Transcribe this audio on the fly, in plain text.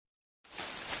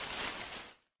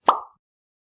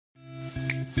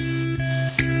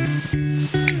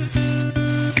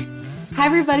Hi,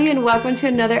 everybody, and welcome to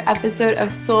another episode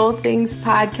of Soul Things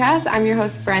Podcast. I'm your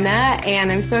host, Brenna,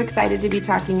 and I'm so excited to be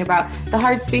talking about the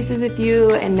hard spaces with you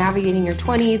and navigating your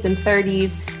 20s and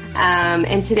 30s.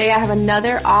 And today I have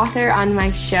another author on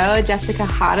my show, Jessica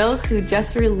Hottle, who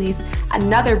just released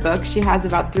another book. She has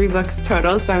about 3 books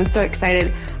total, so I'm so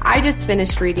excited. I just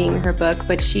finished reading her book,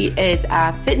 but she is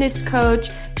a fitness coach.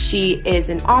 She is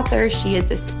an author. She is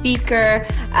a speaker.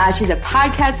 She's a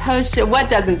podcast host. What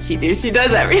doesn't she do? She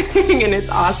does everything, and it's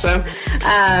awesome.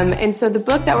 And so the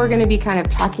book that we're going to be kind of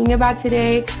talking about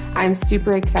today, I'm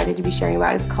super excited to be sharing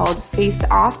about. It's called Face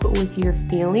Off with Your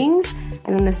Feelings.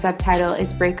 And then the subtitle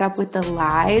is Break Up with the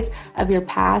Lies of Your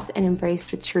Past and Embrace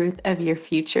the Truth of Your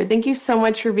Future. Thank you so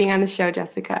much for being on the show,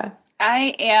 Jessica.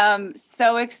 I am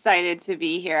so excited to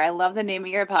be here. I love the name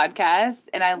of your podcast,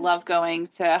 and I love going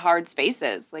to hard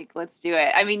spaces. Like, let's do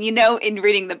it. I mean, you know, in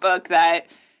reading the book that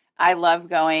I love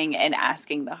going and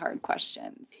asking the hard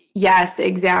questions. Yes,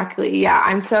 exactly. Yeah,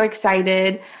 I'm so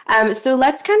excited. So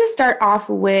let's kind of start off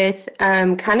with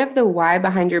kind of the why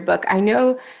behind your book. I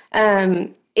know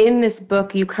in this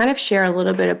book, you kind of share a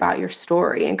little bit about your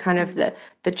story and kind of the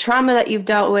trauma that you've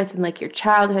dealt with and like your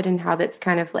childhood and how that's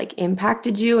kind of like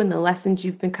impacted you and the lessons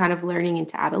you've been kind of learning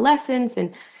into adolescence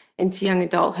and into young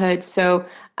adulthood. So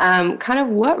kind of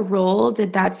what role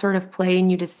did that sort of play in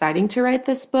you deciding to write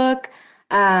this book?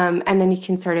 And then you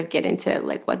can sort of get into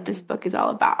like what this book is all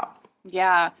about.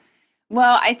 Yeah.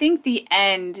 Well, I think the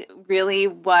end really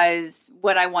was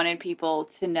what I wanted people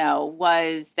to know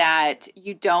was that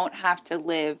you don't have to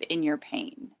live in your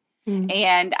pain. Mm-hmm.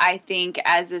 And I think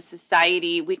as a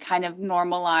society, we kind of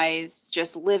normalize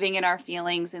just living in our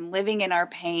feelings and living in our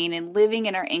pain and living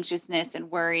in our anxiousness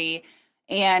and worry.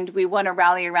 And we want to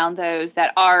rally around those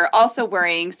that are also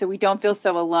worrying so we don't feel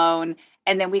so alone.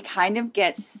 And then we kind of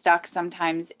get stuck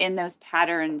sometimes in those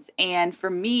patterns. And for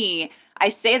me, I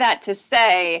say that to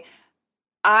say,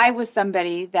 I was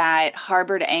somebody that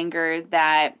harbored anger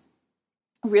that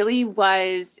really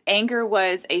anger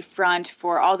was a front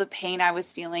for all the pain I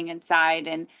was feeling inside.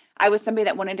 And I was somebody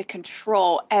that wanted to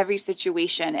control every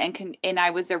situation and I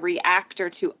was a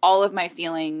reactor to all of my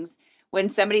feelings.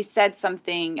 When somebody said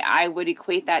something, I would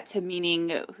equate that to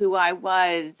meaning who I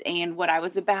was and what I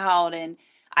was about. And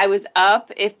I was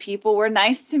up if people were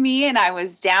nice to me and I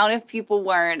was down if people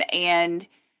weren't. And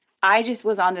I just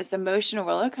was on this emotional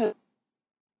roller coaster.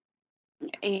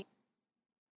 And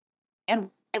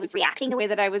I was reacting the way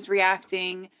that I was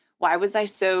reacting. Why was I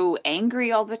so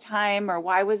angry all the time? Or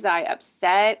why was I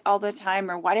upset all the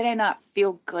time? Or why did I not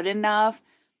feel good enough?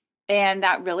 And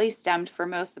that really stemmed for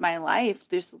most of my life,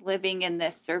 just living in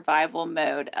this survival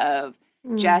mode of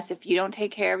Jess, if you don't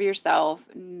take care of yourself,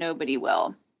 nobody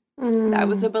will. That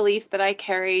was a belief that I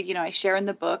carried. You know, I share in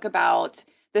the book about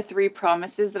the 3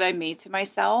 promises that I made to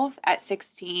myself at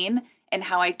 16 and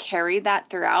how I carried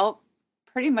that throughout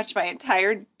pretty much my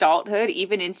entire adulthood,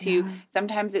 even into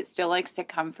sometimes it still likes to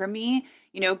come for me.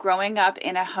 You know, growing up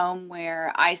in a home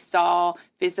where I saw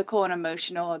physical and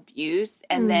emotional abuse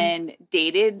and then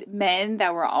dated men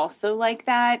that were also like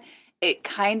that, it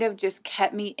kind of just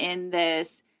kept me in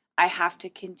this, I have to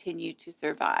continue to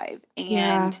survive.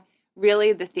 And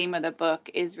really the theme of the book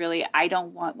is really, I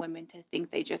don't want women to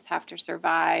think they just have to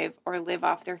survive or live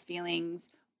off their feelings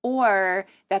or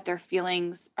that their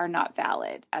feelings are not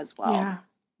valid as well.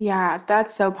 Yeah,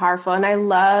 that's so powerful. And I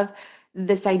love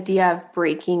this idea of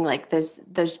breaking like those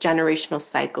generational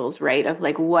cycles, right? Of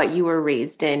like what you were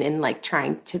raised in and like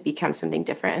trying to become something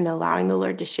different and allowing the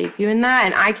Lord to shape you in that.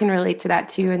 And I can relate to that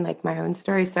too in like my own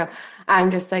story. So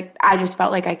I'm just like, I just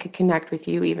felt like I could connect with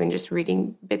you even just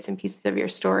reading bits and pieces of your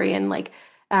story and like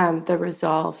the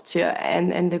resolve to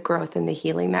and the growth and the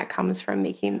healing that comes from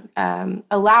making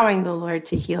allowing the Lord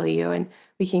to heal you. And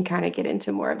we can kind of get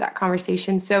into more of that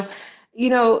conversation. So, you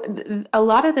know, a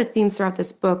lot of the themes throughout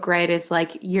this book, right, is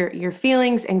like your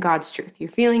feelings and God's truth, your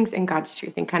feelings and God's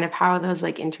truth, and kind of how those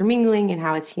like intermingling and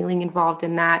how is healing involved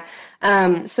in that.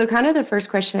 So kind of the first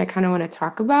question I kind of want to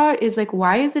talk about is like,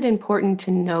 why is it important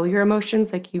to know your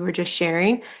emotions, like you were just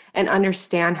sharing, and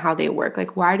understand how they work?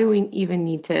 Like, why do we even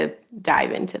need to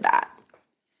dive into that?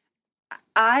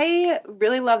 I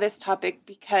really love this topic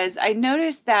because I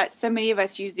noticed that so many of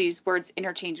us use these words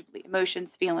interchangeably: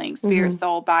 emotions, feelings, spirit,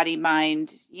 soul, body,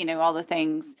 mind, you know, all the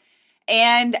things.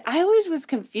 And I always was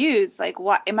confused, like,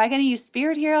 what am I going to use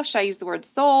spirit here? Should I use the word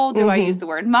soul? Do I use the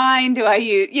word mind? Do I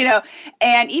use, you know,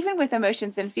 and even with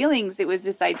emotions and feelings, it was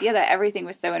this idea that everything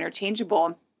was so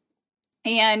interchangeable.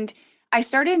 And I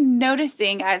started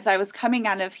noticing as I was coming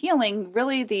out of healing,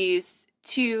 really these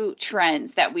 2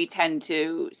 trends that we tend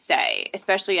to say,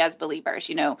 especially as believers.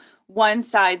 You know, one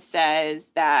side says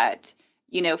that,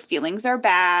 you know, feelings are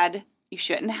bad You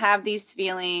shouldn't have these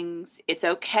feelings. It's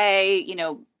okay.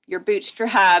 Your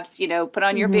bootstraps, put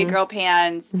on your big Mm-hmm. girl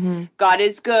pants. Mm-hmm. God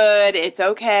is good. It's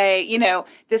okay.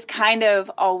 This kind of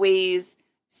always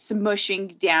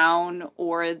smushing down,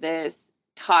 or this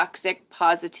toxic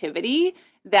positivity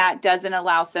that doesn't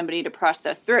allow somebody to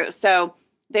process through. So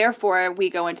therefore, we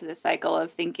go into the cycle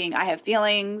of thinking, I have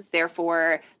feelings,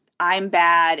 therefore I'm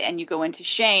bad. And you go into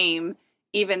shame,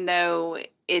 even though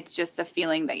it's just a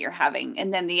feeling that you're having.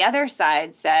 And then the other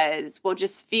side says, well,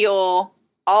 just feel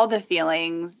all the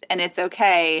feelings and it's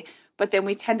okay. But then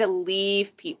we tend to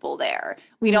leave people there.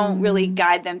 We don't really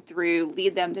guide them through,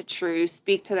 lead them to truth,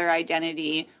 speak to their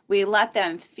identity. We let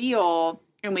them feel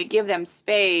and we give them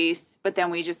space, but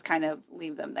then we just kind of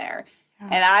leave them there. Yeah.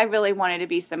 And I really wanted to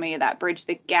be somebody that bridged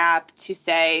the gap to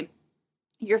say,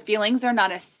 your feelings are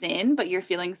not a sin, but your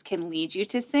feelings can lead you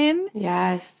to sin.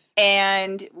 Yes.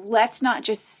 And let's not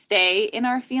just stay in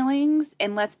our feelings,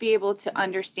 and let's be able to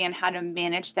understand how to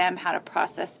manage them, how to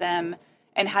process them,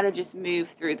 and how to just move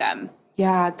through them.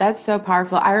 Yeah, that's so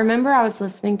powerful. I remember I was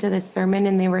listening to this sermon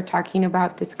and they were talking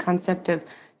about this concept of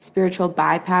spiritual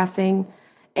bypassing.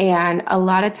 And a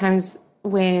lot of times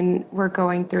when we're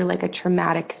going through like a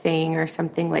traumatic thing or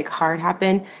something like hard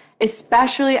happened,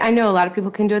 especially, I know a lot of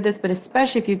people can do this, but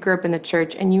especially if you grew up in the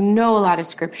church and you know a lot of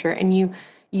scripture and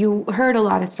you heard a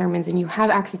lot of sermons and you have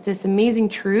access to this amazing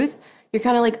truth, you're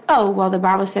kind of like, oh, well, the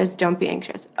Bible says don't be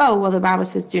anxious. Oh, well, the Bible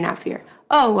says do not fear.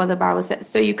 Oh, well, the Bible says.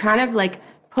 So you kind of like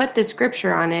put the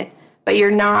scripture on it, but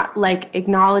you're not like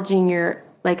acknowledging your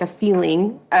like a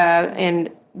feeling. And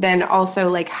then also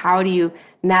like, how do you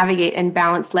navigate and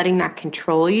balance letting that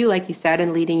control you, like you said,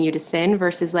 and leading you to sin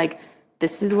versus like,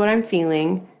 this is what I'm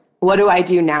feeling. What do I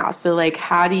do now? So like,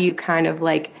 how do you kind of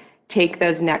like take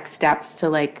those next steps to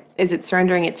like, is it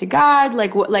surrendering it to God?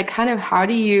 Like what, like kind of how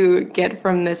do you get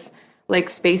from this like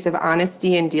space of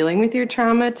honesty and dealing with your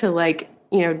trauma to like,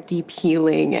 deep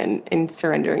healing and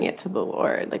surrendering it to the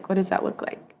Lord? Like, what does that look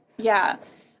like? Yeah.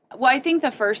 Well, I think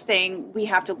the first thing we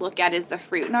have to look at is the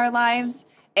fruit in our lives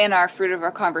and our fruit of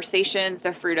our conversations,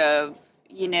 the fruit of,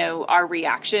 our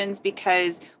reactions,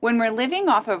 because when we're living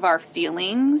off of our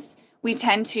feelings, we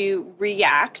tend to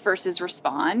react versus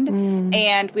respond.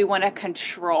 And we want to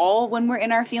control when we're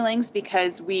in our feelings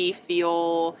because we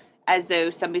feel as though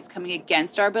somebody's coming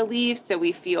against our beliefs. So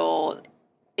we feel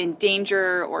in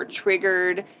danger or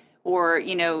triggered, or,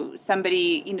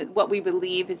 somebody, what we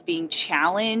believe is being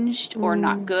challenged or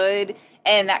not good.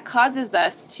 And that causes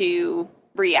us to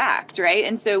react, right?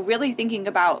 And so really thinking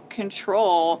about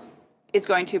control is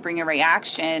going to bring a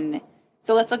reaction.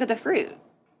 So let's look at the fruit.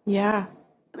 Yeah.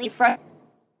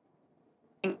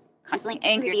 Constantly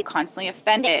angry, constantly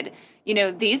offended.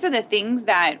 These are the things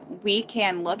that we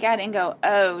can look at and go,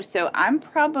 oh, so I'm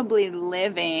probably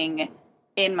living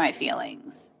in my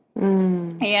feelings.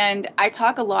 And I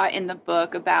talk a lot in the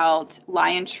book about lie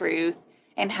and truth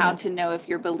and how to know if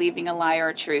you're believing a lie or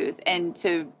a truth. And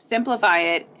to simplify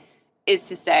it is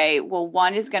to say, well,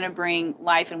 one is going to bring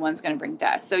life and one's going to bring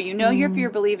death. So if you're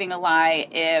believing a lie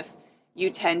if you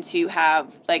tend to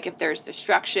have, like, if there's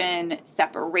destruction,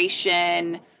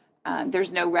 separation,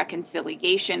 there's no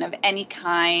reconciliation of any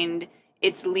kind.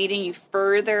 It's leading you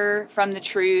further from the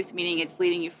truth, meaning it's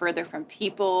leading you further from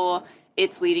people.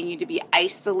 It's leading you to be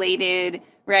isolated,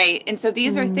 right? And so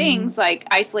these are things like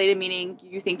isolated, meaning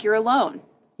you think you're alone.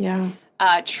 Yeah.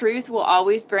 Truth will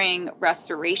always bring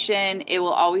restoration. It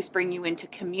will always bring you into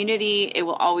community. It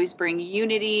will always bring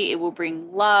unity. It will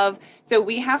bring love. So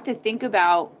we have to think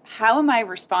about, how am I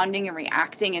responding and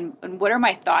reacting, and what are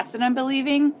my thoughts that I'm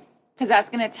believing? Because that's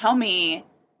going to tell me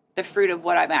the fruit of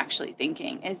what I'm actually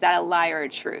thinking. Is that a lie or a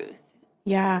truth?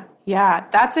 Yeah.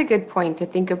 That's a good point to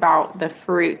think about the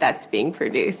fruit that's being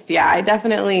produced. Yeah,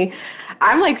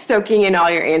 I'm like soaking in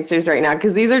all your answers right now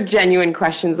because these are genuine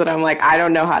questions that I'm like, I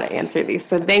don't know how to answer these.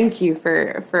 So thank you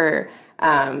for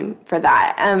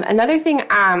that. Another thing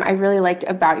I really liked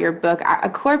about your book, a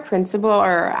core principle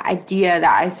or idea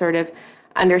that I sort of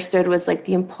understood was like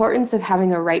the importance of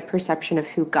having a right perception of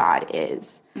who God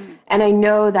is. And I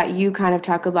know that you kind of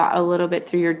talk about a little bit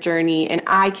through your journey, and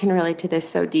I can relate to this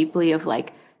so deeply of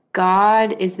like,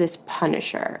 God is this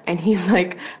punisher, and he's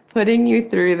like putting you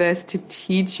through this to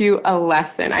teach you a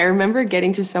lesson. I remember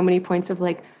getting to so many points of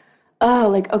like, oh,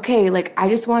 like, okay, like I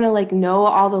just want to like know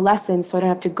all the lessons so I don't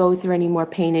have to go through any more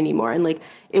pain anymore. And like,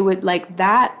 it would like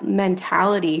that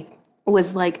mentality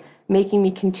was like making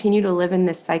me continue to live in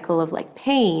this cycle of like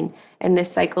pain and this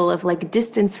cycle of like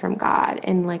distance from God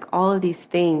and like all of these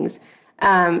things.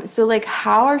 So like,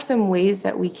 how are some ways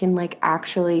that we can like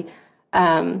actually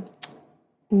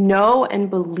know and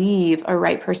believe a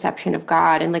right perception of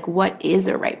God, and like what is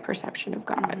a right perception of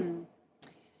God?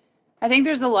 I think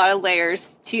there's a lot of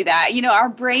layers to that. Our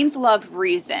brains love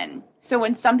reason. So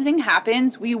when something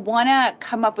happens, we want to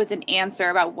come up with an answer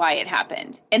about why it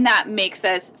happened. And that makes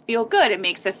us feel good. It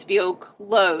makes us feel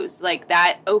closed. Like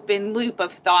that open loop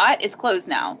of thought is closed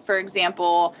now. For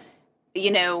example,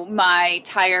 my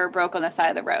tire broke on the side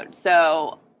of the road.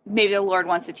 So maybe the Lord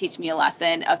wants to teach me a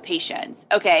lesson of patience.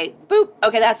 Okay, boop.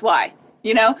 Okay, that's why.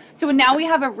 So now we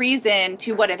have a reason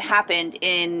to what had happened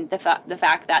in the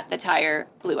fact that the tire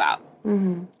blew out.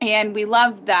 Mm-hmm. And we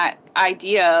love that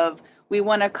idea of we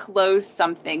want to close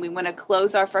something. We want to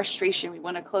close our frustration. We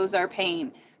want to close our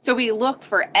pain. So we look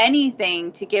for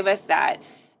anything to give us that.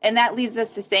 And that leads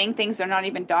us to saying things that are not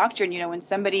even doctrine. When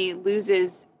somebody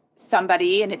loses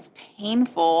somebody and it's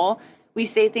painful, we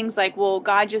say things like, well,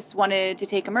 God just wanted to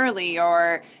take them early,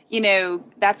 or,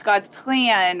 that's God's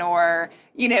plan, or,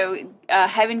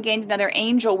 heaven gained another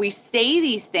angel. We say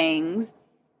these things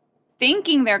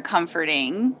thinking they're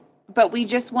comforting, but we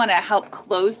just want to help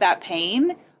close that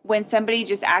pain when somebody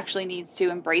just actually needs to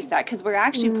embrace that, because we're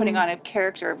actually putting on a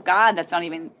character of God that's not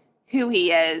even who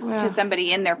he is to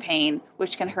somebody in their pain,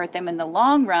 which can hurt them in the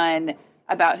long run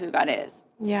about who God is.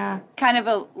 Yeah. Kind of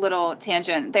a little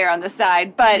tangent there on the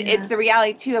side, but it's the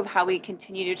reality too of how we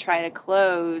continue to try to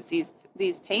close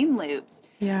these pain loops.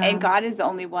 Yeah. And God is the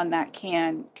only one that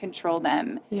can control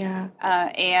them. Yeah.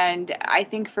 And I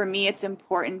think for me, it's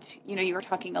important, you were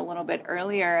talking a little bit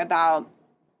earlier about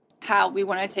how we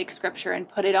want to take scripture and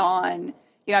put it on,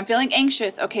 I'm feeling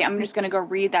anxious. Okay, I'm just going to go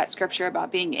read that scripture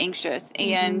about being anxious.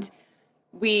 Mm-hmm. And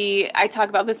I talk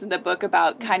about this in the book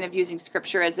about kind of using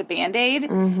scripture as a Band-Aid.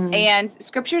 Mm-hmm. And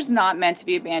scripture is not meant to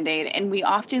be a Band-Aid. And we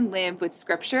often live with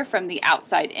scripture from the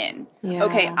outside in. Yeah.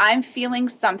 Okay, I'm feeling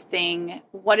something.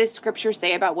 What does scripture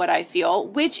say about what I feel?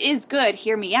 Which is good.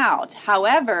 Hear me out.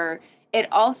 However, it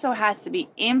also has to be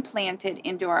implanted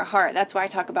into our heart. That's why I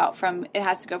talk about it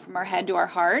has to go from our head to our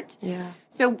heart. Yeah.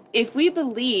 So if we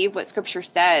believe what scripture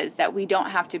says, that we don't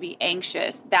have to be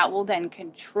anxious, that will then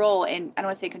control, and I don't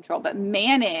want to say control, but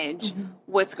manage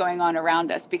what's going on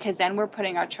around us, because then we're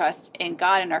putting our trust in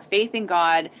God and our faith in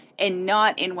God and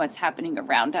not in what's happening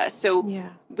around us. So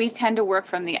we tend to work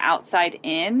from the outside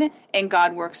in, and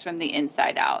God works from the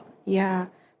inside out. Yeah.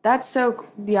 That's so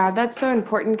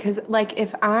important, because like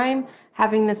if I'm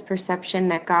having this perception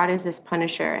that God is this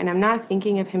punisher and I'm not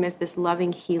thinking of him as this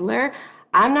loving healer,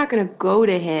 I'm not going to go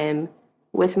to him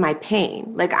with my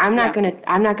pain. Like I'm not going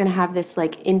to have this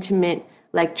like intimate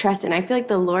like trust. And I feel like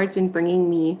the Lord's been bringing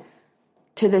me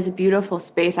to this beautiful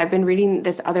space. I've been reading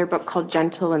this other book called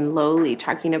Gentle and Lowly,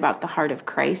 talking about the heart of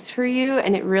Christ for you.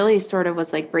 And it really sort of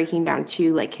was like breaking down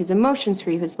to like his emotions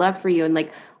for you, his love for you, and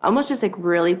like almost just like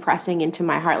really pressing into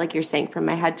my heart, like you're saying, from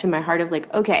my head to my heart, of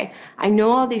like, okay, I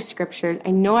know all these scriptures.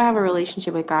 I know I have a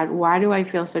relationship with God. Why do I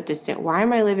feel so distant? Why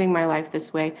am I living my life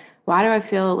this way? Why do I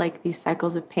feel like these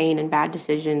cycles of pain and bad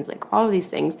decisions, like all of these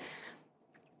things?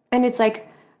 And it's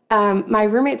like, my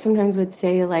roommate sometimes would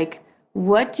say, like,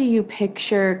 what do you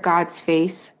picture God's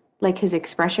face, like his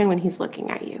expression when he's looking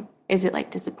at you? Is it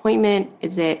like disappointment?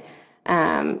 Is it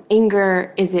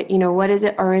anger? Is it, what is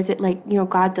it? Or is it like,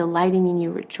 God delighting in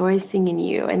you, rejoicing in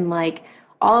you, and like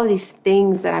all of these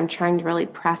things that I'm trying to really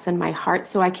press in my heart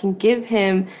so I can give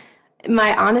him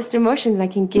my honest emotions. I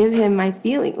can give him my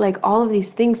feeling, like all of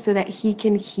these things, so that he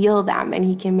can heal them and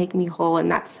he can make me whole. And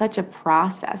that's such a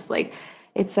process. Like,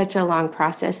 it's such a long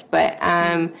process, but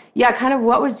kind of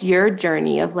what was your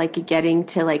journey of like getting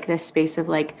to like this space of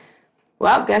like,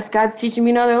 well, guess God's teaching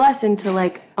me another lesson, to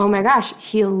like, oh my gosh,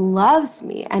 he loves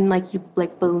me, and like you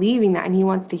like believing that, and he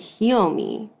wants to heal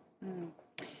me.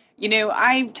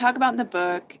 I talk about in the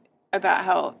book about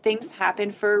how things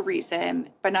happen for a reason,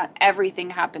 but not everything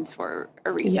happens for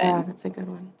a reason. Yeah, that's a good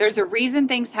one. There's a reason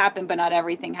things happen, but not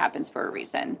everything happens for a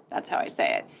reason. That's how I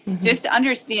say it. Mm-hmm. Just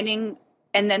understanding.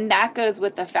 And then that goes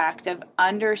with the fact of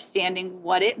understanding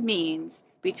what it means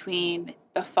between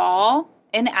the fall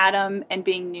in Adam and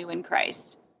being new in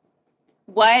Christ.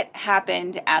 What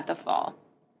happened at the fall?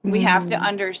 Mm-hmm. We have to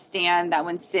understand that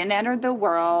when sin entered the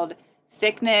world,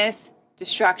 sickness,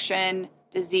 destruction,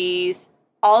 disease,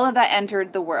 all of that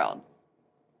entered the world.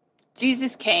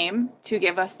 Jesus came to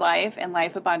give us life and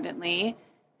life abundantly,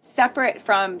 separate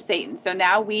from Satan. So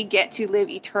now we get to live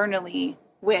eternally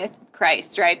with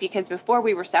Christ, right? Because before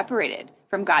we were separated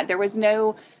from God, there was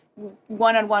no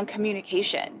one-on-one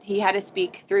communication. He had to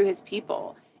speak through his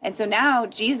people. And so now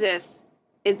Jesus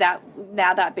is that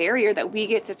barrier that we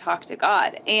get to talk to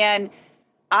God. And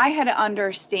I had to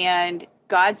understand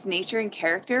God's nature and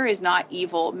character is not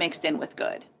evil mixed in with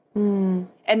good. Mm.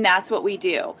 And that's what we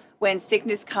do. When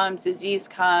sickness comes, disease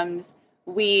comes,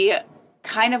 we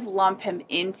kind of lump him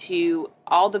into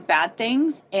all the bad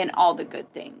things and all the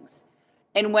good things.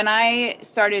 And when I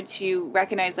started to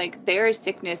recognize, like, there is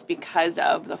sickness because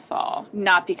of the fall,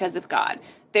 not because of God.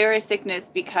 There is sickness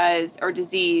because, or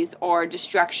disease, or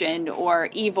destruction, or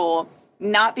evil,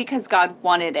 not because God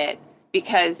wanted it,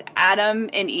 because Adam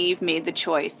and Eve made the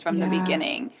choice from the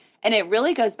beginning. And it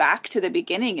really goes back to the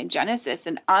beginning in Genesis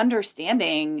and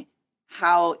understanding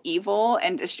how evil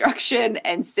and destruction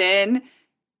and sin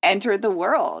entered the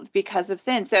world because of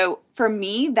sin. So for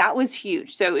me, that was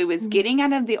huge. So it was getting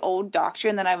out of the old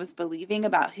doctrine that I was believing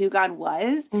about who God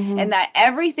was, and that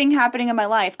everything happening in my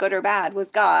life, good or bad,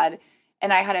 was God.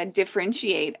 And I had to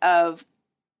differentiate of,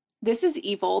 this is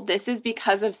evil, this is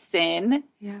because of sin,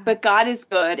 but God is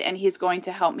good and he's going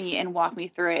to help me and walk me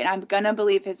through it. And I'm going to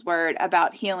believe his word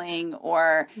about healing,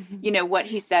 or, what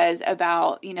he says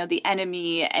about, the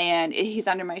enemy, and he's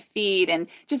under my feet, and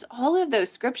just all of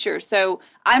those scriptures. So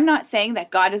I'm not saying that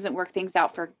God doesn't work things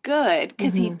out for good,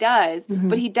 because he does,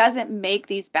 but he doesn't make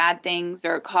these bad things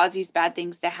or cause these bad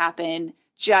things to happen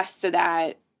just so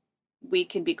that we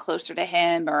can be closer to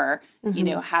him, or,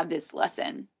 have this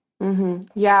lesson.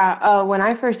 Yeah. When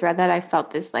I first read that, I felt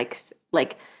this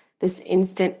like this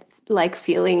instant like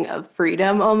feeling of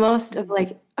freedom, almost, of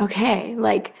like, okay,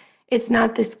 like it's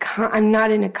not this. I'm not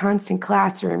in a constant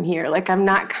classroom here. Like I'm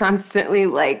not constantly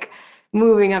like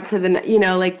moving up to the,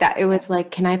 like that. It was like,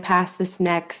 can I pass this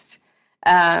next?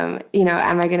 Am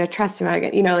I going to trust him? Am I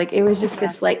going, like it was just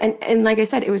this like, and like I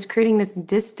said, it was creating this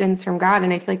distance from God.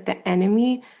 And I feel like the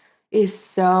enemy is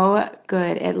so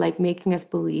good at like making us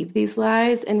believe these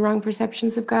lies and wrong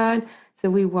perceptions of God. So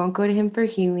we won't go to him for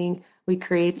healing. We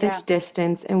create this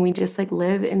distance, and we just like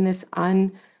live in this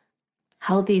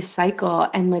unhealthy cycle.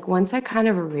 And like once I kind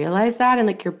of realized that, and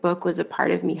like your book was a part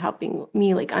of me helping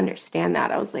me like understand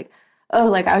that, I was like, oh,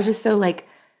 like I was just so like,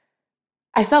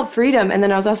 I felt freedom. And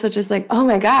then I was also just like, oh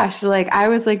my gosh, like I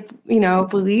was like,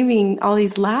 believing all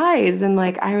these lies. And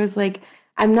like, I was like,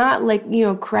 I'm not like,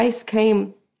 Christ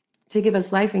came to give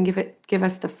us life and give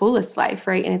us the fullest life,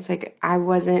 right? And it's like I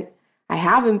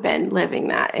haven't been living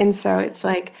that. And so it's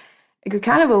like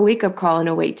kind of a wake-up call in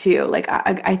a way too. Like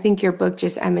I think your book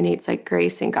just emanates like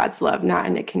grace and God's love, not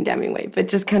in a condemning way, but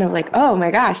just kind of like, oh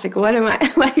my gosh, like what am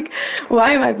I like,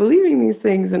 why am I believing these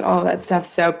things and all that stuff?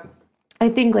 So I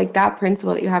think like that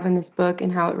principle that you have in this book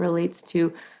and how it relates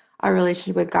to our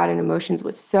relationship with God and emotions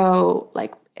was so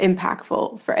like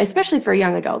impactful especially for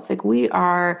young adults. Like we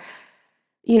are,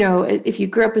 if you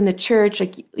grew up in the church,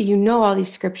 like, all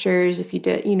these scriptures, if you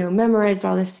did, memorized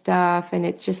all this stuff, and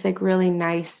it's just like really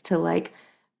nice to like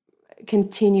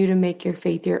continue to make your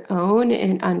faith your own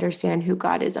and understand who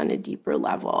God is on a deeper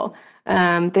level.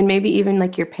 Than maybe even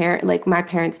like like my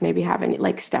parents maybe haven't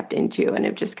like stepped into, and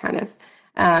have just kind of,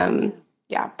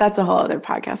 that's a whole other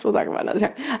podcast. We'll talk about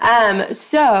another time.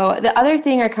 So the other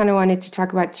thing I kind of wanted to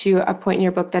talk about too, a point in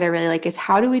your book that I really like, is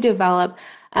how do we develop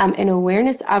an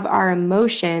awareness of our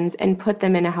emotions and put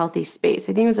them in a healthy space?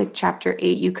 I think it was like chapter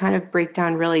 8, you kind of break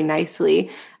down really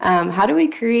nicely. How do we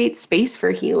create space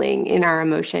for healing in our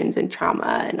emotions and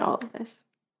trauma and all of this?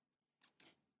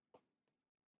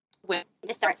 When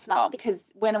to start small, because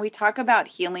when we talk about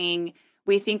healing,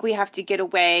 we think we have to get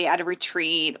away at a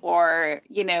retreat, or,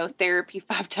 therapy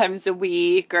 5 times a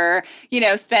week, or,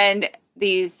 spend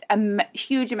these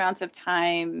huge amounts of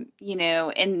time,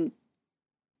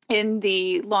 in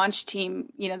the launch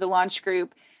team, the launch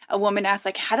group. A woman asked,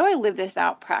 like, how do I live this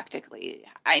out practically?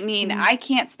 I mean, I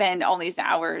can't spend all these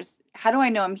hours. How do I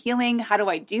know I'm healing? How do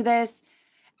I do this?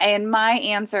 And my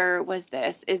answer was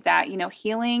this, is that,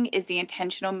 healing is the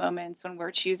intentional moments when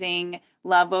we're choosing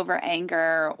love over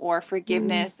anger, or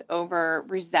forgiveness over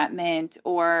resentment,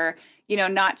 or,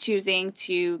 not choosing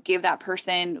to give that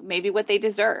person maybe what they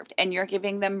deserved, and you're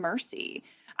giving them mercy.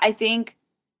 I think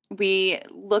we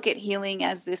look at healing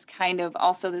as this kind of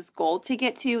also this goal to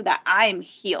get to, that I'm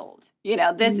healed.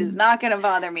 This is not going to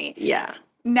bother me. Yeah.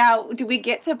 Now, do we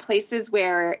get to places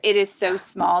where it is so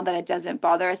small that it doesn't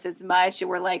bother us as much? And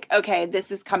we're like, okay,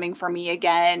 this is coming for me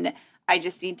again. I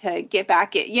just need to get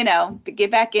back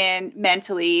in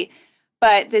mentally.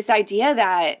 But this idea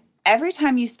that every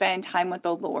time you spend time with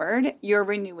the Lord, you're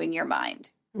renewing your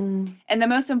mind. And the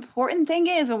most important thing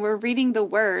is, when we're reading the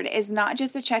word, is not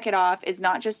just to check it off, is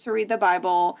not just to read the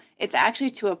Bible, it's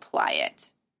actually to apply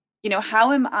it.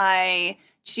 How am I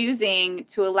choosing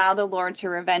to allow the Lord to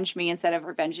revenge me instead of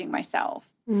revenging myself?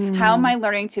 How am I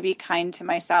learning to be kind to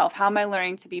myself? How am I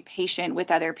learning to be patient with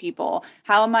other people?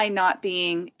 How am I not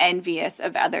being envious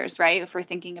of others, right? If we're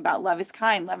thinking about love is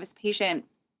kind, love is patient,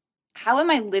 how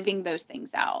am I living those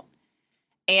things out?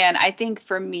 And I think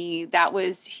for me, that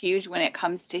was huge when it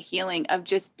comes to healing, of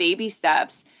just baby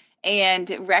steps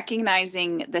and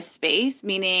recognizing the space,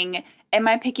 meaning, am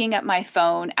I picking up my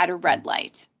phone at a red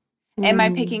light? Am I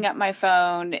Mm. picking up my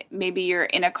phone? Maybe you're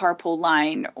in a carpool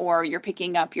line or you're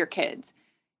picking up your kids.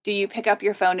 Do you pick up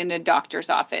your phone in a doctor's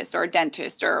office or a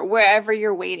dentist or wherever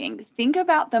you're waiting? Think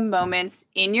about the moments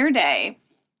in your day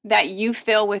that you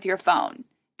fill with your phone.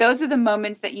 Those are the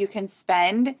moments that you can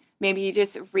spend, maybe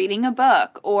just reading a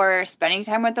book or spending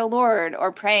time with the Lord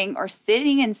or praying or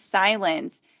sitting in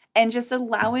silence and just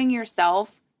allowing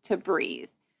yourself to breathe,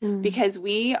 Mm. because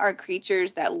we are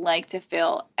creatures that like to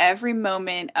fill every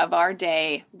moment of our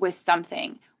day with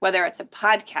something, whether it's a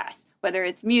podcast, whether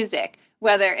it's music,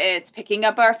 whether it's picking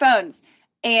up our phones.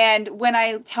 And when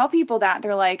I tell people that,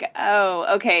 they're like,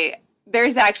 oh, okay,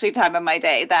 there's actually time in my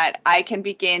day that I can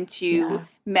begin to Yeah.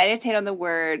 meditate on the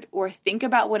word or think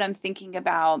about what I'm thinking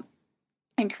about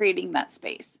and creating that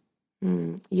space.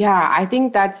 Mm. Yeah, I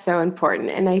think that's so important.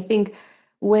 And I think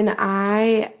when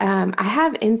I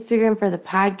have Instagram for the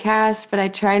podcast, but I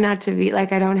try not to be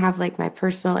like I don't have like my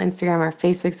personal Instagram or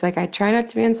Facebook. So like I try not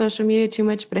to be on social media too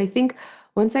much. But I think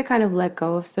once I kind of let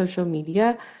go of social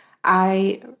media,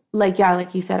 I like yeah,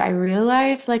 like you said, I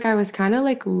realized like I was kind of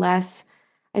like less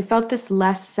I felt this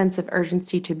less sense of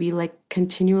urgency to be like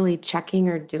continually checking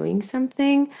or doing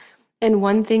something. And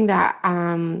one thing that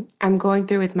I'm going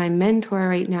through with my mentor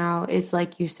right now is,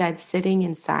 like you said, sitting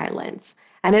in silence.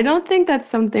 And I don't think that's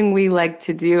something we like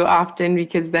to do often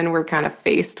because then we're kind of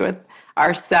faced with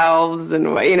ourselves and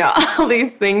all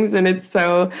these things, and it's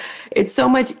so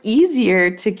much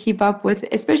easier to keep up with,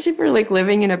 especially if you're like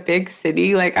living in a big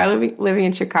city. Like I living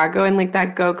in Chicago, and like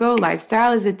that go-go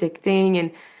lifestyle is addicting,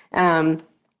 and um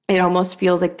it almost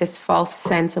feels like this false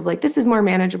sense of like this is more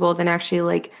manageable than actually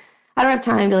like I don't have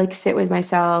time to like sit with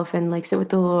myself and like sit with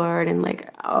the Lord and like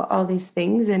all these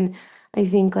things. And I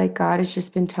think like God has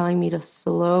just been telling me to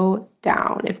slow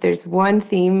down. If there's one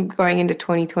theme going into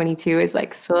 2022 is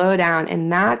like slow down.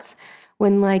 And that's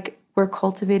when like we're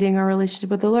cultivating our relationship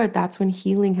with the Lord. That's when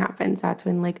healing happens. That's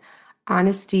when like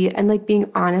honesty and like being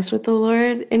honest with the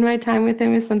Lord in my time with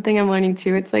him is something I'm learning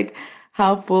too. It's like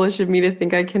how foolish of me to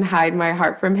think I can hide my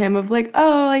heart from him of like,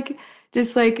 oh, like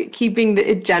just like keeping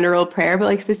the general prayer, but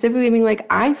like specifically being like,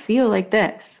 I feel like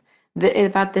this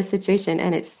about this situation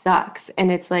and it sucks.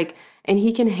 And it's like, and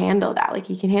he can handle that. Like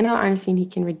he can handle honesty and he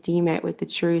can redeem it with the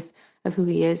truth of who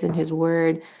he is and his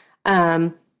word.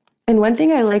 Um, and one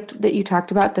thing I liked that you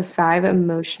talked about the 5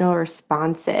 emotional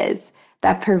responses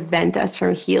that prevent us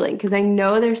from healing. Because I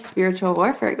know there's spiritual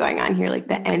warfare going on here. Like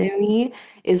the enemy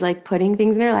is like putting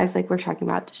things in our lives, like we're talking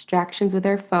about distractions with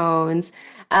our phones.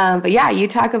 But yeah, you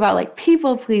talk about like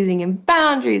people pleasing and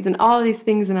boundaries and all these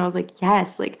things. And I was like,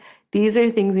 yes, like these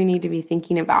are things we need to be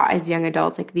thinking about as young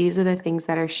adults. Like these are the things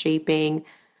that are shaping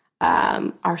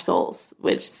our souls,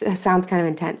 which sounds kind of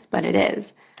intense, but it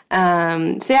is.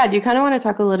 So yeah, do you kind of want to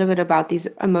talk a little bit about these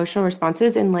emotional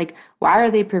responses and like why are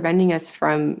they preventing us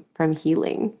from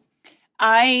healing?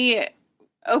 I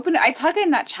I talk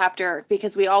in that chapter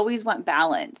because we always want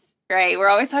balance, right? We're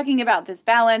always talking about this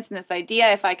balance and this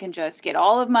idea, if I can just get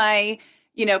all of my,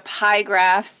 pie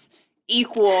graphs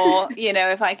equal,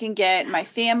 if I can get my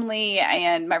family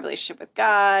and my relationship with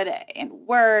God and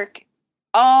work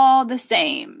all the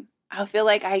same, I feel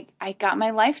like I got my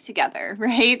life together,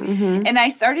 right? Mm-hmm. And I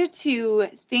started to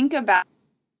think about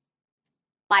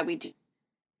why we do,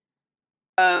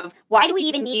 of why do we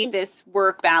even need this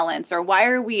work balance, or why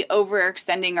are we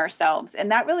overextending ourselves? And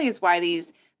that really is why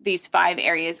these 5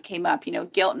 areas came up,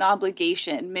 guilt and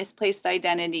obligation, misplaced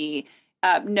identity,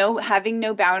 no having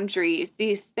no boundaries.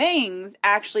 These things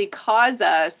actually cause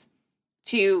us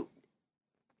to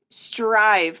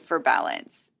strive for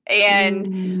balance. And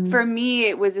Mm-hmm. for me,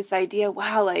 it was this idea,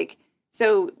 wow, like,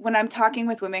 so when I'm talking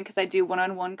with women, because I do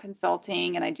one-on-one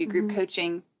consulting and I do group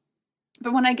coaching,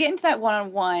 but when I get into that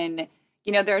one-on-one,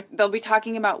 they'll be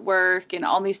talking about work and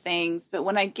all these things. But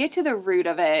when I get to the root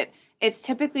of it, it's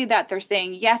typically that they're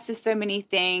saying yes to so many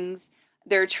things.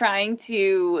 They're trying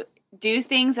to do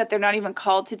things that they're not even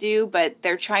called to do, but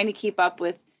they're trying to keep up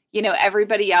with,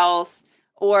 everybody else.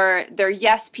 Or they're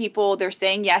yes people. They're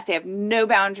saying yes. They have no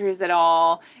boundaries at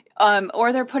all.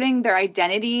 Or they're putting their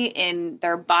identity in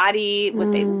their body,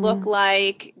 what they look Mm-hmm.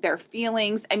 like, their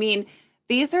feelings. I mean,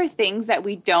 these are things that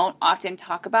we don't often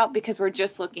talk about because we're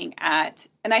just looking at,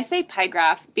 and I say pie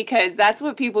graph because that's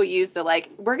what people use to like,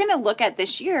 we're going to look at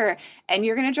this year and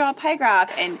you're going to draw a pie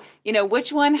graph and,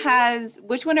 which one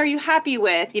are you happy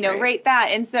with, Right. rate that.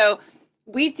 And so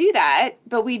we do that,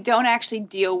 but we don't actually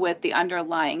deal with the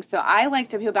underlying. So I like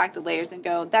to peel back the layers and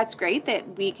go, that's great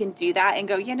that we can do that and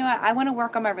go, you know what, I want to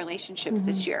work on my relationships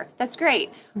this year. That's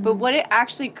great. But what it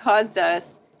actually caused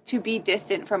us to be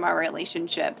distant from our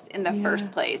relationships in the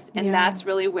first place. And that's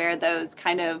really where those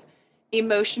kind of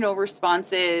emotional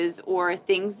responses or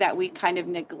things that we kind of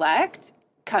neglect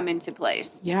come into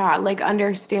place. Yeah, like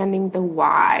understanding the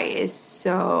why is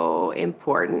so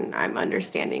important. I'm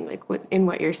understanding like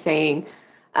what you're saying.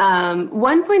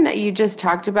 One point that you just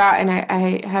talked about, and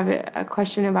I have a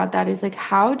question about that, is like,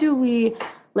 how do we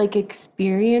like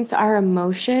experience our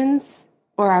emotions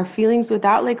or our feelings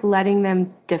without like letting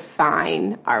them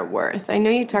define our worth? I know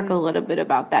you talk a little bit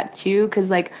about that too, because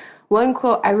like one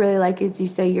quote I really like is you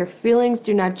say, your feelings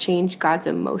do not change God's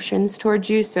emotions towards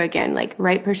you. So again, like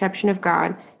right perception of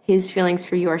God, his feelings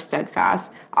for you are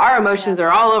steadfast. Our emotions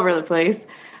are all over the place.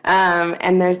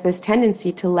 And there's this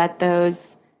tendency to let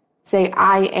those say,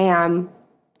 I am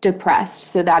depressed,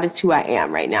 so that is who I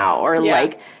am right now. Or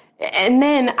like, and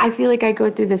then I feel like I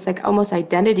go through this like almost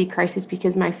identity crisis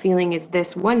because my feeling is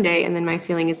this one day and then my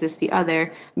feeling is this the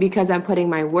other. Because I'm putting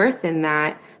my worth in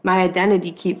that, my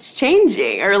identity keeps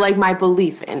changing, or like my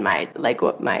belief in my, like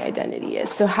what my identity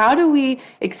is. So how do we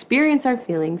experience our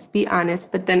feelings, be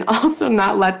honest, but then also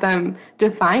not let them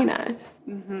define us?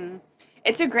 Mm-hmm.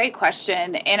 It's a great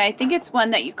question. And I think it's one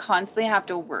that you constantly have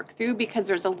to work through because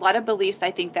there's a lot of beliefs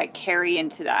I think that carry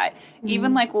into that.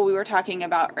 Even like what we were talking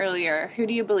about earlier, who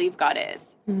do you believe God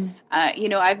is? You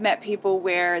know, I've met people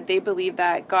where they believe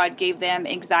that God gave them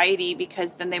anxiety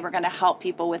because then they were going to help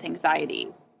people with anxiety.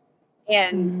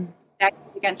 And that's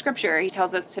against scripture. He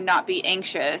tells us to not be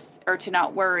anxious or to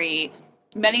not worry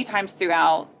many times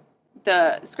throughout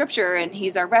the scripture. And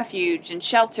he's our refuge and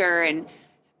shelter. And,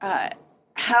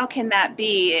 how can that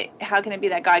be? How can it be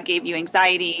that God gave you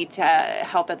anxiety to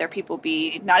help other people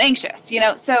be not anxious? You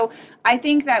know, so I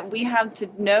think that we have to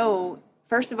know,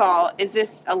 first of all, is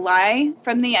this a lie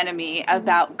from the enemy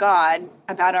about God,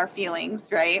 about our feelings,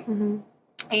 right?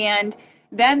 And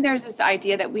then there's this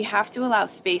idea that we have to allow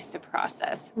space to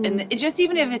process. And it just,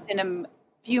 even if it's in a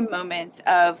few moments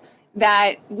of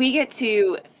that, we get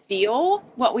to feel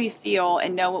what we feel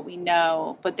and know what we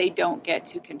know, but they don't get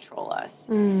to control us.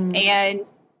 And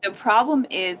the problem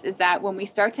is that when we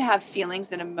start to have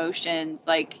feelings and emotions,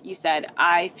 like you said,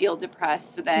 I feel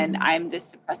depressed, so then I'm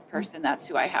this depressed person, that's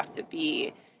who I have to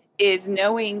be, is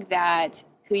knowing that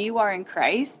who you are in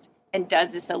Christ, and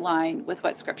does this align with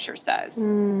what scripture says?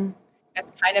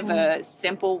 That's kind of a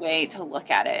simple way to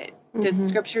look at it. Does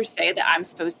scripture say that I'm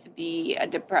supposed to be a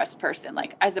depressed person,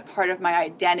 like as a part of my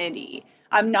identity?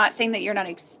 I'm not saying that you're not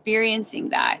experiencing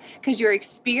that, because your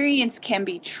experience can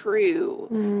be true,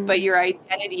 but your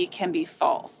identity can be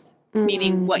false,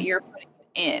 meaning what you're putting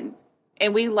in.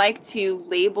 And we like to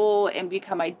label and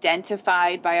become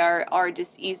identified by our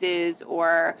diseases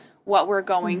or what we're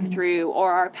going through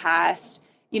or our past.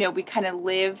 You know, we kind of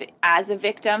live as a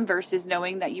victim versus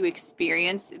knowing that you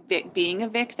experience being a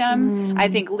victim. I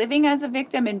think living as a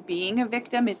victim and being a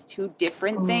victim is two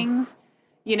different things.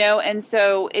 You know, and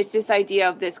so it's this idea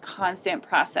of this constant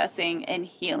processing and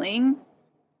healing,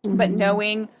 but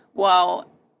knowing, well,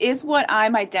 is what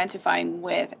I'm identifying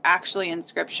with actually in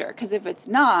scripture? Because if it's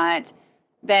not,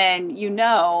 then you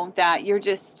know that you're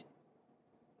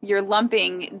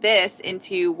lumping this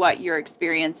into what you're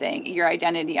experiencing, your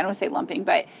identity. I don't want to say lumping,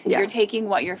 but you're taking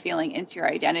what you're feeling into your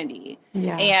identity.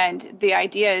 And the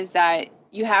idea is that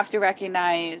you have to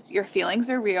recognize your feelings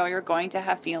are real. You're going to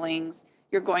have feelings.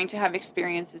 You're going to have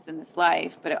experiences in this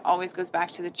life, but it always goes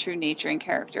back to the true nature and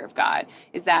character of God.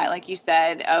 Is that, like you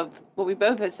said, of what we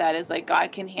both have said, is like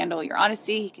God can handle your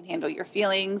honesty, he can handle your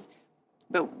feelings,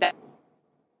 but that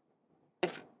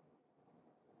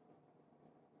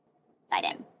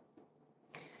in.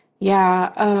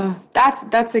 Yeah,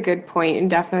 that's a good point, and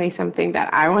definitely something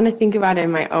that I want to think about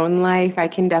in my own life.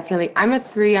 I'm a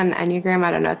 3 on the Enneagram.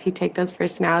 I don't know if you take those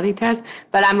personality tests,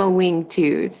 but I'm a wing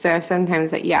too. So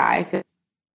sometimes I feel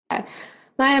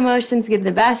my emotions get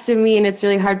the best of me and it's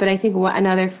really hard. But I think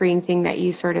another freeing thing that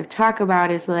you sort of talk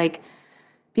about is like,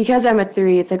 because I'm a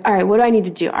 3, it's like, all right, what do I need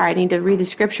to do? All right, I need to read the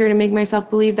scripture to make myself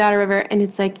believe that or whatever. And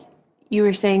it's like, you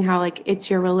were saying how like it's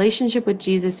your relationship with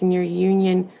Jesus and your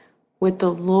union with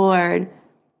the Lord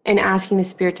and asking the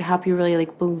Spirit to help you really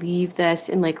like believe this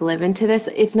and like live into this.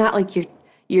 It's not like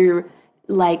you're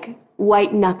like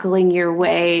white knuckling your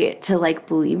way to like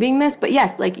believing this, but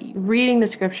yes, like reading the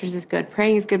scriptures is good,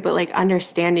 praying is good, but like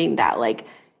understanding that like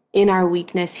in our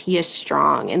weakness, he is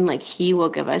strong and like he will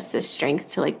give us the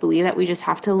strength to like believe that. We just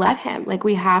have to let him, like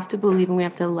we have to believe and we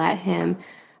have to let him.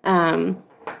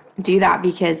 do that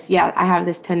because I have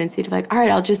this tendency to be like, all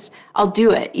right, I'll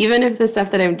do it. Even if the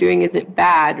stuff that I'm doing isn't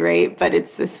bad, right? But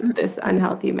it's this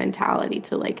unhealthy mentality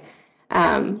to like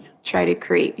try to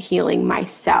create healing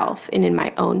myself and in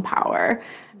my own power,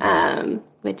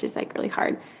 which is like really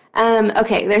hard.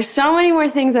 Okay, there's so many more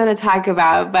things I want to talk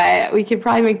about, but we could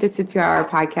probably make this a 2-hour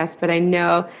podcast, but I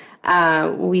know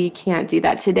we can't do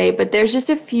that today. But there's just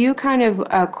a few kind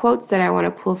of quotes that I want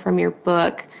to pull from your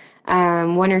book.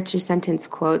 1 or 2 sentence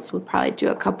quotes. We'll probably do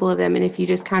a couple of them. And if you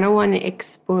just kind of want to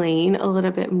explain a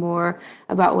little bit more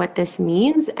about what this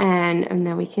means, and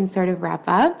then we can sort of wrap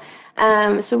up.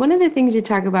 So one of the things you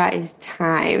talk about is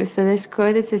time. So this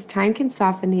quote that says, time can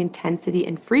soften the intensity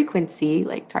and frequency,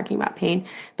 like talking about pain,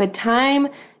 but time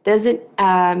doesn't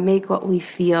make what we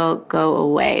feel go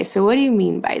away. So what do you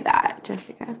mean by that,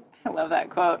 Jessica? I love that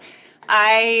quote.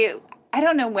 I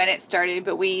don't know when it started,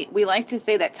 but we like to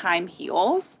say that time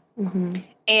heals. Mm-hmm.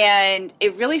 And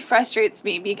it really frustrates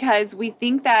me because we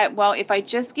think that, well, if I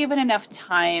just give it enough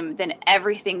time, then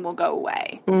everything will go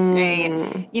away.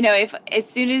 Right? You know, if as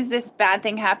soon as this bad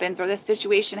thing happens or this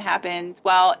situation happens,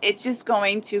 well, it's just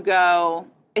going to go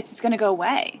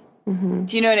away. Mm-hmm.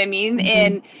 Do you know what I mean? Mm-hmm.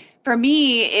 And for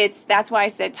me, that's why I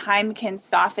said time can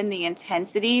soften the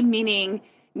intensity, meaning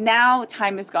now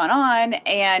time has gone on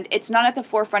and it's not at the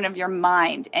forefront of your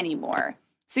mind anymore.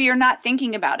 So you're not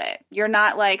thinking about it. You're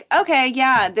not like, okay,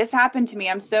 yeah, this happened to me.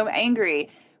 I'm so angry.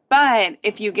 But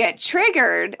if you get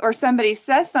triggered or somebody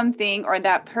says something or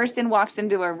that person walks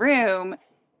into a room,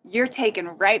 you're taken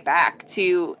right back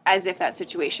to as if that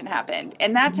situation happened.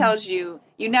 And that tells you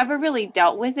never really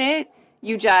dealt with it.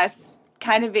 You just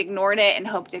kind of ignored it and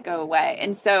hoped it go away.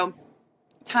 And so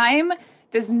time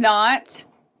does not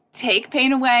take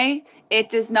pain away. It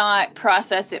does not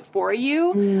process it for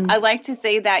you. I like to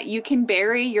say that you can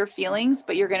bury your feelings,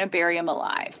 but you're going to bury them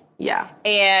alive. Yeah.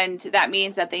 And that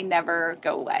means that they never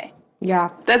go away. Yeah,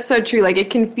 that's so true. Like it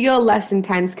can feel less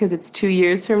intense because it's 2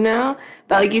 years from now.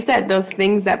 But like you said, those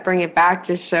things that bring it back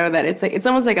just show that it's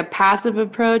almost like a passive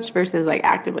approach versus like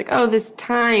active, like, oh, this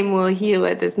time will heal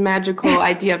it, this magical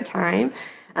idea of time.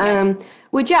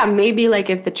 Which, maybe like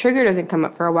if the trigger doesn't come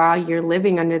up for a while, you're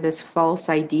living under this false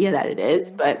idea that it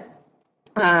is. But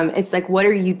it's like, what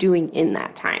are you doing in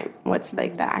that time? What's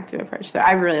like the active approach? So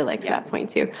I really like that point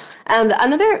too.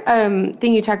 Another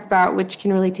thing you talk about, which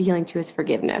can relate to healing too, is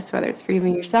forgiveness, whether it's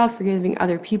forgiving yourself, forgiving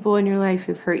other people in your life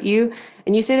who've hurt you.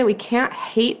 And you say that we can't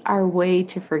hate our way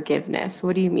to forgiveness.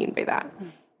 What do you mean by that?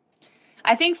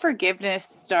 I think forgiveness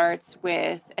starts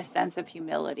with a sense of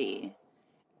humility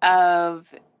of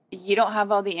you don't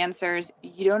have all the answers.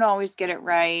 You don't always get it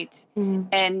right. Mm-hmm.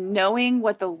 And knowing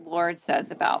what the Lord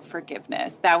says about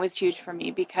forgiveness, that was huge for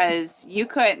me because you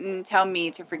couldn't tell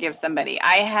me to forgive somebody.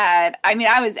 I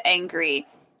was angry.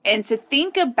 And to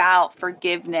think about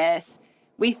forgiveness,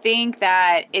 we think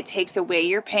that it takes away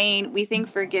your pain. We think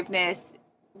forgiveness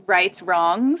rights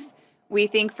wrongs. We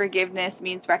think forgiveness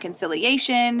means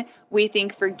reconciliation. We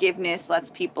think forgiveness lets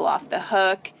people off the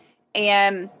hook.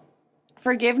 And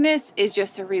forgiveness is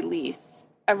just a release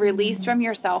from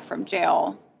yourself from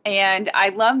jail. And I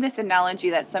love this analogy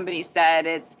that somebody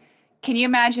said. Can you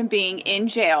imagine being in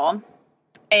jail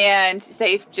and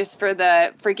say, just for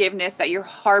the forgiveness that you're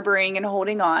harboring and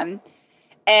holding on,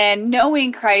 and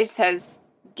knowing Christ has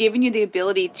given you the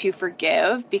ability to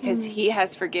forgive because he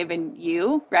has forgiven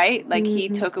you, right? Like he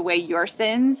took away your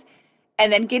sins.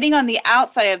 And then getting on the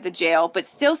outside of the jail, but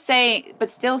still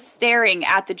staring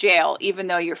at the jail, even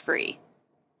though you're free.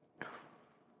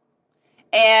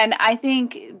 And I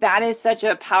think that is such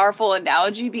a powerful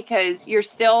analogy because you're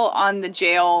still on the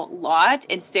jail lot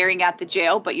and staring at the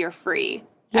jail, but you're free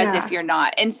as if you're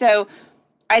not. And so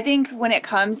I think when it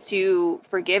comes to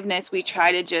forgiveness, we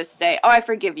try to just say, oh, I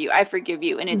forgive you.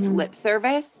 And it's lip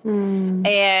service.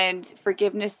 And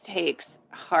forgiveness takes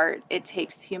heart. It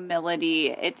takes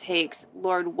humility. It takes,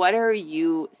 Lord, what are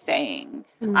you saying?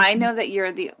 I know that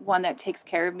you're the one that takes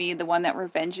care of me, the one that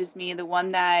revenges me, the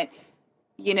one that,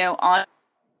 on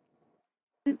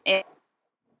it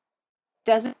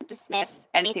doesn't dismiss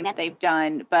anything that they've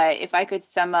done. But if I could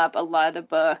sum up a lot of the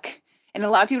book, and a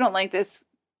lot of people don't like this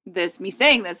me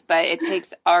saying this, but it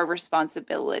takes our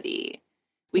responsibility.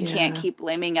 We can't keep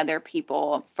blaming other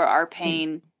people for our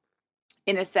pain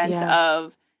in a sense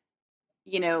of,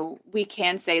 we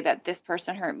can say that this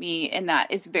person hurt me, and that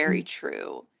is very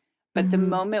true. But the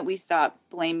moment we stop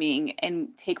blaming and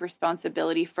take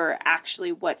responsibility for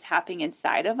actually what's happening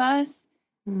inside of us,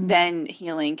 then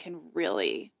healing can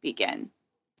really begin.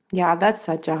 Yeah, that's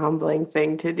such a humbling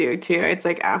thing to do too. It's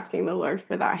like asking the Lord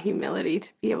for that humility to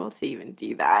be able to even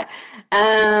do that.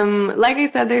 Like I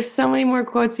said, there's so many more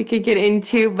quotes we could get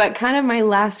into, but kind of my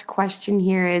last question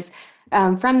here is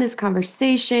from this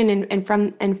conversation and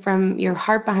from your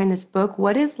heart behind this book,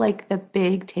 what is like the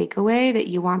big takeaway that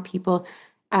you want people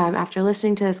after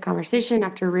listening to this conversation,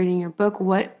 after reading your book,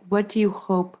 what do you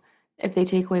hope if they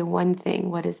take away one thing,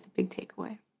 what is the big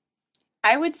takeaway?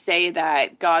 I would say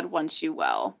that God wants you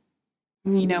well.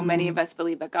 You know, many of Mm, us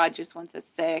believe that God just wants us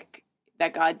sick,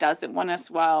 that God doesn't want us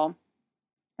well,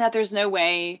 that there's no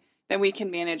way that we can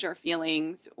manage our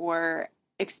feelings or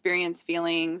experience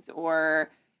feelings or,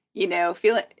 you know,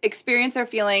 experience our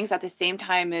feelings at the same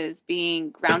time as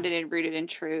being grounded and rooted in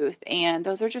truth. And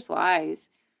those are just lies.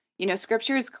 You know,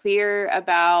 scripture is clear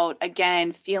about,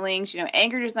 again, feelings. You know,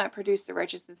 anger does not produce the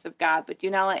righteousness of God, but do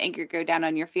not let anger go down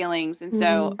on your feelings. And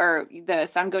so, mm, or the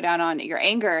sun go down on your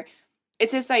anger.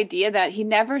 It's this idea that he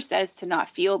never says to not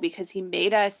feel because he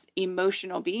made us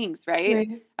emotional beings, right?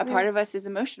 right, A part right. of us is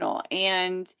emotional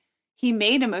and he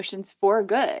made emotions for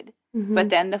good. But Hmm.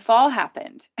 then the fall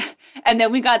happened. And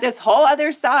then we got this whole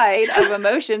other side of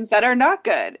emotions that are not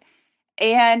good.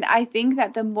 And I think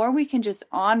that the more we can just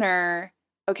honor,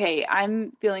 okay,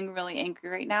 I'm feeling really angry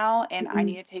right now, and I Hmm.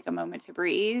 need to take a moment to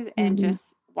breathe and Hmm.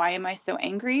 just, why am I so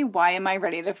angry? Why am I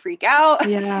ready to freak out,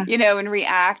 Yeah, you know, and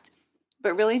react?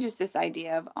 But really just this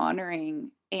idea of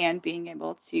honoring and being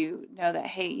able to know that,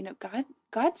 hey, you know,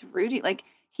 God's rooting, like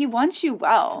he wants you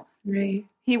well. right.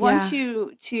 He wants Yeah.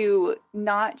 you to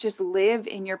not just live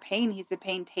in your pain. He's a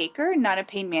pain taker, not a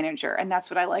pain manager. And that's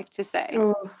what I like to say.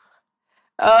 Oh,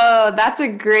 oh, that's a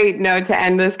great note to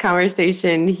end this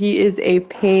conversation. He is a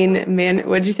pain man.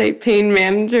 What'd you say? Pain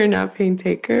manager, not pain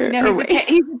taker? No, Or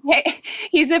wait.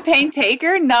 he's a pain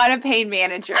taker, not a pain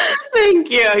manager.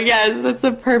 Thank you. Yes, that's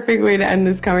a perfect way to end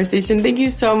this conversation. Thank you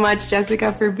so much,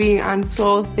 Jessica, for being on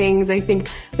Soul Things. I think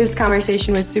this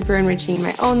conversation was super enriching in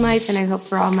my own life, and I hope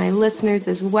for all my listeners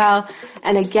as well.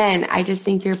 And again, I just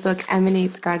think your book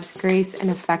emanates God's grace and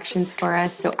affections for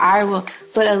us. So I will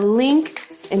put a link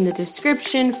in the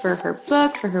description for her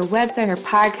book, for her website, her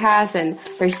podcast, and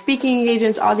her speaking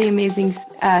engagements, all the amazing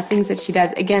things that she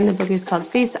does. Again, the book is called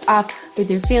Face Off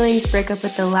with Your Feelings, Break Up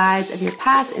with the Lies of Your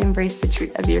Past, and Embrace the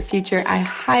Truth of Your Future. I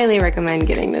highly recommend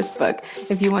getting this book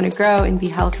if you want to grow and be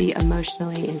healthy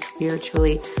emotionally and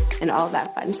spiritually and all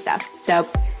that fun stuff. So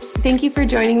thank you for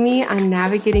joining me on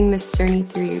navigating this journey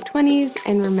through your 20s.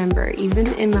 And remember, even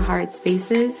in the hard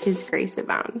spaces, His grace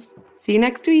abounds. See you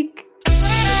next week.